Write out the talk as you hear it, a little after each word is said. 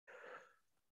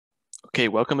Okay,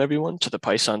 welcome everyone to the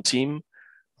Pison team.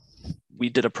 We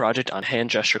did a project on hand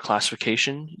gesture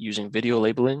classification using video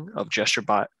labeling of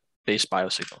gesture-based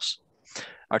biosignals.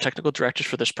 Our technical directors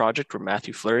for this project were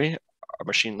Matthew Fleury, our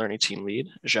machine learning team lead,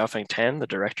 Xiaofeng Tan, the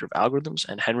director of algorithms,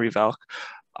 and Henry Valk,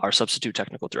 our substitute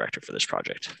technical director for this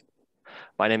project.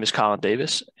 My name is Colin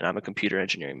Davis, and I'm a computer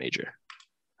engineering major.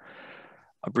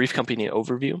 A brief company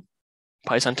overview.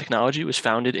 Pison Technology was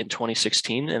founded in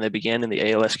 2016, and they began in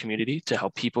the ALS community to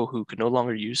help people who could no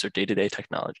longer use their day-to-day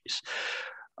technologies.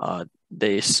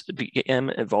 They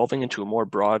began evolving into a more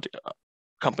broad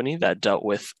company that dealt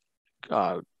with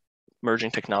merging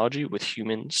technology with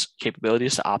humans'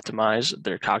 capabilities to optimize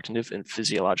their cognitive and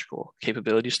physiological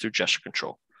capabilities through gesture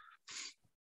control.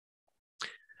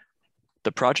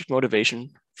 The project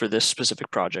motivation for this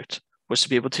specific project was to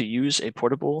be able to use a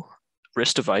portable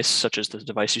wrist device, such as the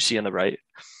device you see on the right,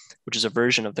 which is a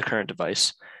version of the current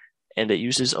device, and it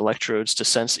uses electrodes to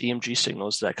sense EMG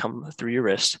signals that come through your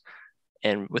wrist.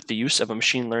 And with the use of a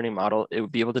machine learning model, it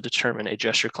would be able to determine a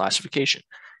gesture classification.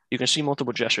 You can see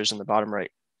multiple gestures in the bottom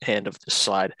right hand of this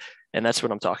slide, and that's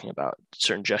what I'm talking about,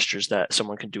 certain gestures that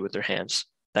someone can do with their hands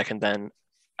that can then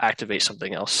activate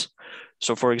something else.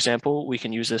 So for example, we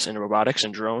can use this in robotics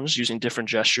and drones using different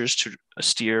gestures to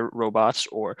steer robots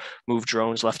or move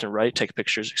drones left and right, take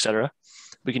pictures, etc.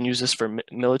 We can use this for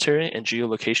military and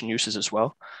geolocation uses as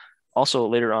well. Also,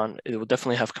 later on, it will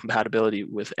definitely have compatibility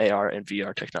with AR and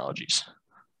VR technologies.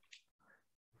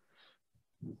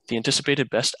 The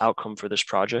anticipated best outcome for this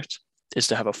project is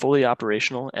to have a fully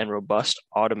operational and robust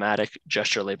automatic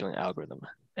gesture labeling algorithm.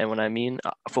 And when I mean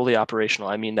fully operational,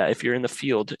 I mean that if you're in the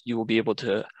field, you will be able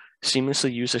to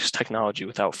seamlessly use this technology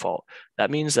without fault. That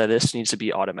means that this needs to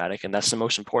be automatic, and that's the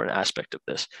most important aspect of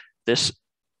this. This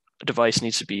device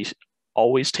needs to be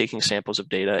always taking samples of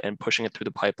data and pushing it through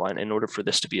the pipeline in order for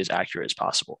this to be as accurate as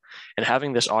possible. And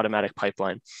having this automatic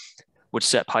pipeline would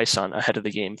set Pison ahead of the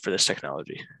game for this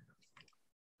technology.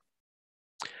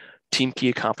 Team key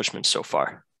accomplishments so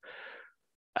far.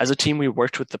 As a team, we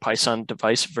worked with the Pison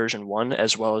device version 1,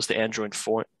 as well as the Android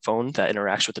phone that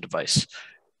interacts with the device.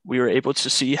 We were able to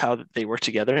see how they work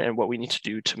together and what we need to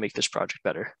do to make this project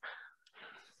better.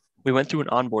 We went through an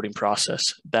onboarding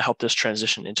process that helped us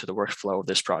transition into the workflow of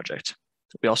this project.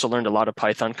 We also learned a lot of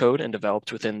Python code and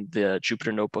developed within the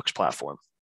Jupyter Notebooks platform.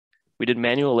 We did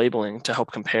manual labeling to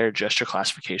help compare gesture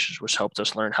classifications, which helped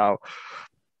us learn how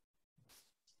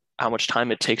much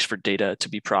time it takes for data to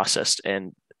be processed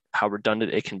and how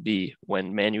redundant it can be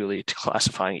when manually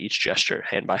classifying each gesture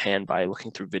hand by looking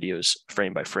through videos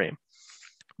frame by frame.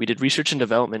 We did research and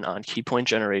development on key point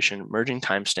generation, merging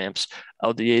timestamps,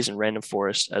 LDAs and random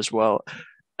forests, as well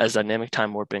as dynamic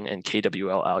time warping and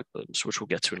KWL algorithms, which we'll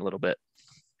get to in a little bit.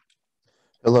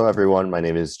 Hello, everyone. My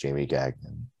name is Jamie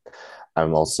Gagnon.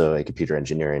 I'm also a computer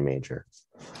engineering major.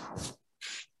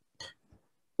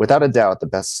 Without a doubt, the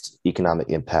best economic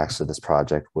impacts of this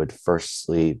project would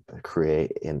firstly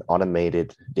create an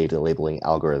automated data labeling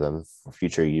algorithm for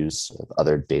future use of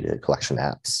other data collection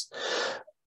apps.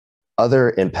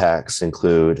 Other impacts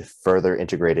include further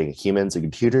integrating humans and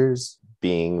computers,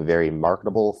 being very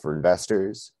marketable for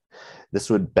investors. This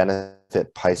would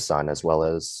benefit Pison as well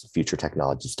as future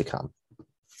technologies to come.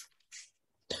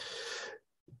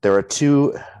 There are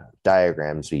two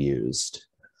diagrams we used.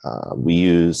 On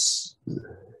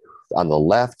the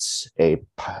left,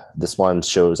 this one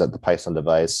shows that the Pison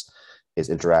device is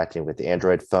interacting with the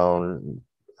Android phone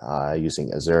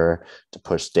using Azure to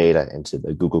push data into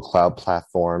the Google Cloud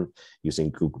platform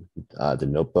using the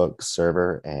notebook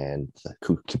server and the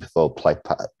kubeflow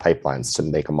pipelines to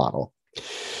make a model.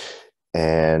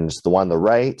 And the one on the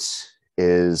right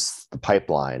is the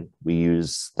pipeline. We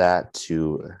use that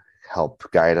to help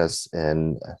guide us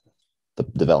in the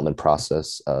development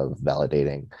process of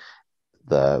validating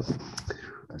the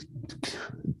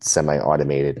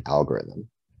semi-automated algorithm.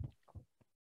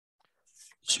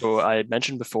 So I had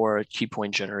mentioned before key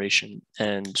point generation,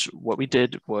 and what we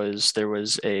did was there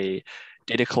was a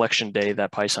data collection day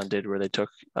that Pison did where they took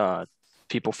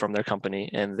people from their company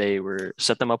and they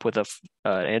set them up with an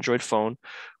Android phone,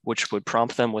 which would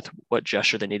prompt them with what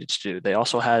gesture they needed to do. They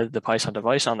also had the Pison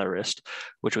device on their wrist,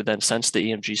 which would then sense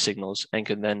the EMG signals and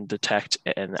could then detect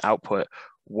and output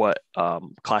what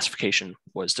classification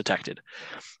was detected.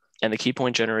 And the key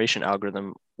point generation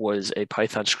algorithm was a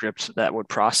Python script that would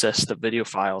process the video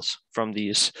files from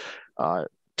these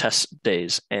test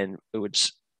days, and it would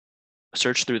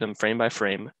search through them frame by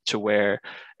frame to where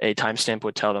a timestamp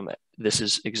would tell them this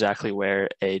is exactly where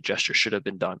a gesture should have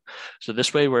been done. So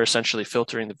this way, we're essentially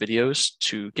filtering the videos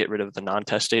to get rid of the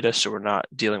non-test data, so we're not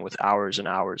dealing with hours and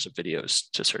hours of videos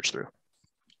to search through.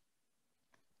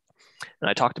 And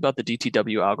I talked about the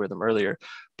DTW algorithm earlier,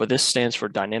 but this stands for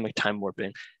dynamic time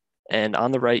warping. And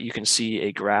on the right, you can see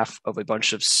a graph of a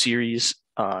bunch of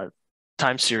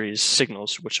time series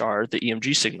signals, which are the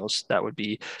EMG signals that would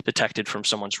be detected from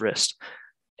someone's wrist.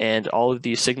 And all of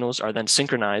these signals are then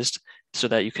synchronized so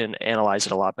that you can analyze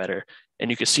it a lot better. And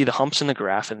you can see the humps in the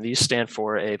graph, and these stand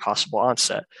for a possible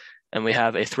onset. And we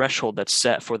have a threshold that's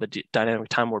set for the dynamic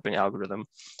time warping algorithm.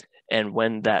 And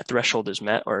when that threshold is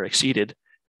met or exceeded,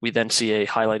 we then see a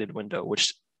highlighted window,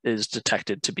 which is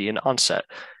detected to be an onset.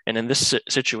 And in this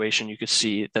situation, you could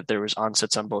see that there was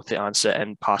onsets on both the onset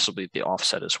and possibly the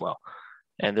offset as well.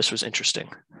 And this was interesting.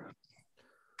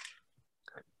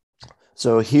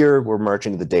 So here we're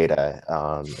merging the data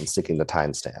and sticking the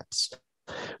timestamps.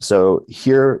 So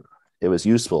here it was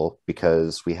useful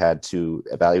because we had to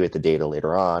evaluate the data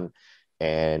later on.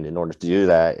 And in order to do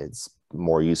that, it's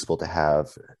more useful to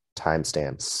have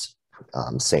timestamps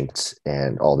synced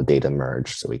and all the data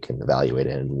merged so we can evaluate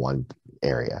it in one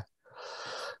area.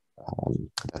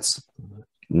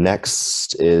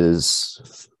 Next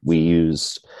is we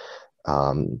used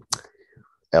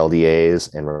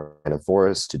LDAs and random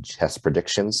forests to test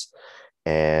predictions.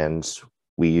 And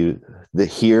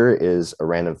here is a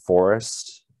random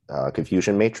forest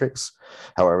confusion matrix.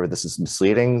 However, this is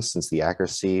misleading since the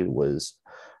accuracy was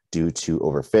due to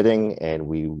overfitting, and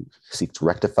we seek to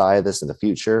rectify this in the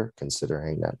future,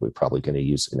 considering that we're probably going to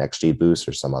use an XGBoost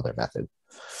or some other method.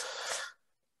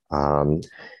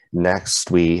 Next,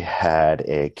 we had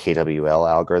a KWL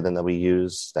algorithm that we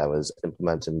used that was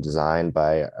implemented and designed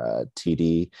by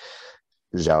TD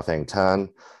Xiaofeng Tan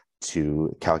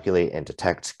to calculate and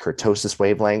detect kurtosis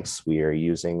wavelengths. We are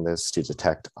using this to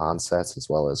detect onsets as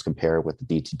well as compare with the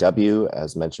DTW,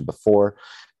 as mentioned before,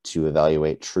 to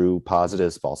evaluate true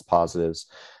positives, false positives,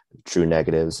 true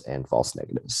negatives, and false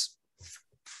negatives.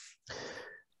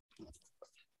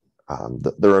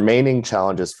 The remaining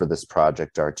challenges for this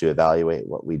project are to evaluate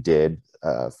what we did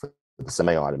for the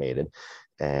semi-automated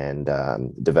and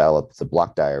develop the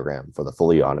block diagram for the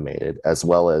fully automated, as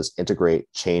well as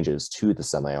integrate changes to the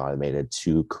semi-automated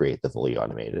to create the fully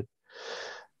automated.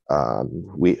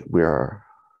 And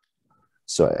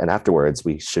afterwards,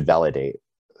 we should validate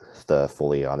the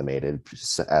fully automated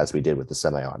as we did with the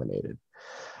semi-automated.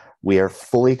 We are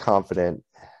fully confident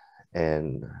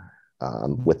in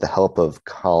with the help of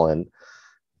Colin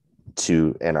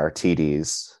and our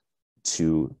TDs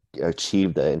to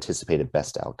achieve the anticipated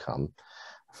best outcome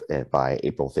by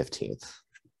April 15th.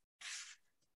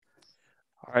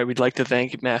 All right, we'd like to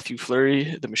thank Matthew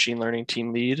Fleury, the machine learning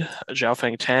team lead,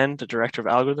 Xiaofeng Tan, the director of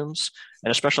algorithms,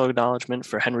 and a special acknowledgement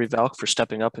for Henry Valk for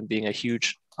stepping up and being a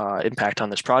huge impact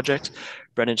on this project,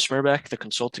 Brendan Smirbeck, the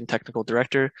consulting technical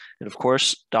director, and of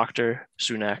course, Dr.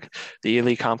 Sunak, the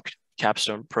ELECOMP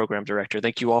Capstone program director.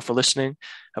 Thank you all for listening.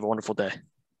 Have a wonderful day.